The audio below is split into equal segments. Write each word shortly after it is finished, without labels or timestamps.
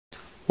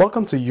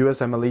Welcome to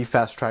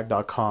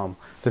USMLEFasttrack.com.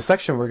 The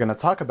section we're going to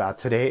talk about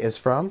today is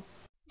from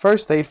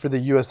First Aid for the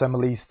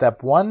USMLE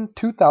Step 1,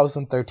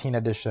 2013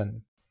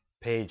 edition.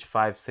 Page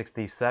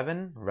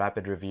 567,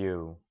 Rapid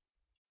Review.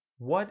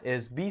 What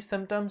is B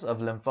symptoms of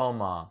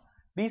lymphoma?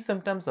 B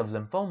symptoms of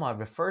lymphoma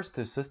refers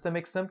to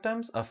systemic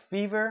symptoms of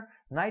fever,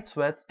 night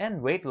sweats,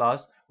 and weight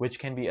loss which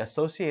can be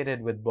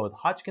associated with both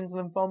Hodgkin's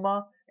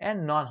lymphoma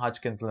and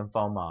non-Hodgkin's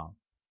lymphoma.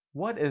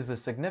 What is the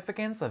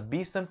significance of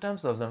B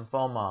symptoms of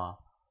lymphoma?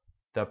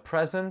 The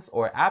presence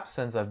or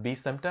absence of B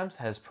symptoms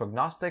has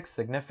prognostic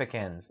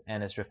significance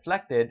and is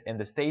reflected in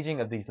the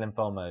staging of these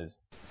lymphomas.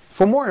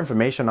 For more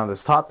information on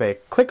this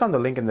topic, click on the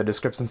link in the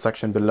description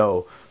section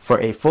below. For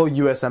a full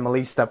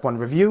USMLE Step 1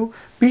 review,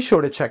 be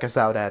sure to check us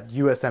out at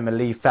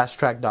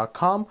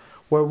USMLEFasttrack.com,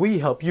 where we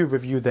help you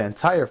review the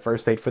entire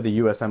first aid for the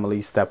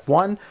USMLE Step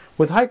 1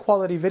 with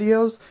high-quality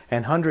videos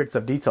and hundreds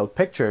of detailed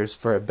pictures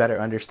for a better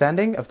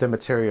understanding of the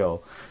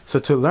material. So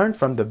to learn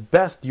from the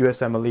best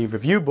USMLE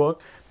review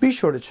book, be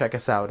sure to check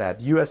us out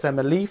at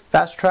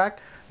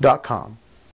USMLEFasttrack.com.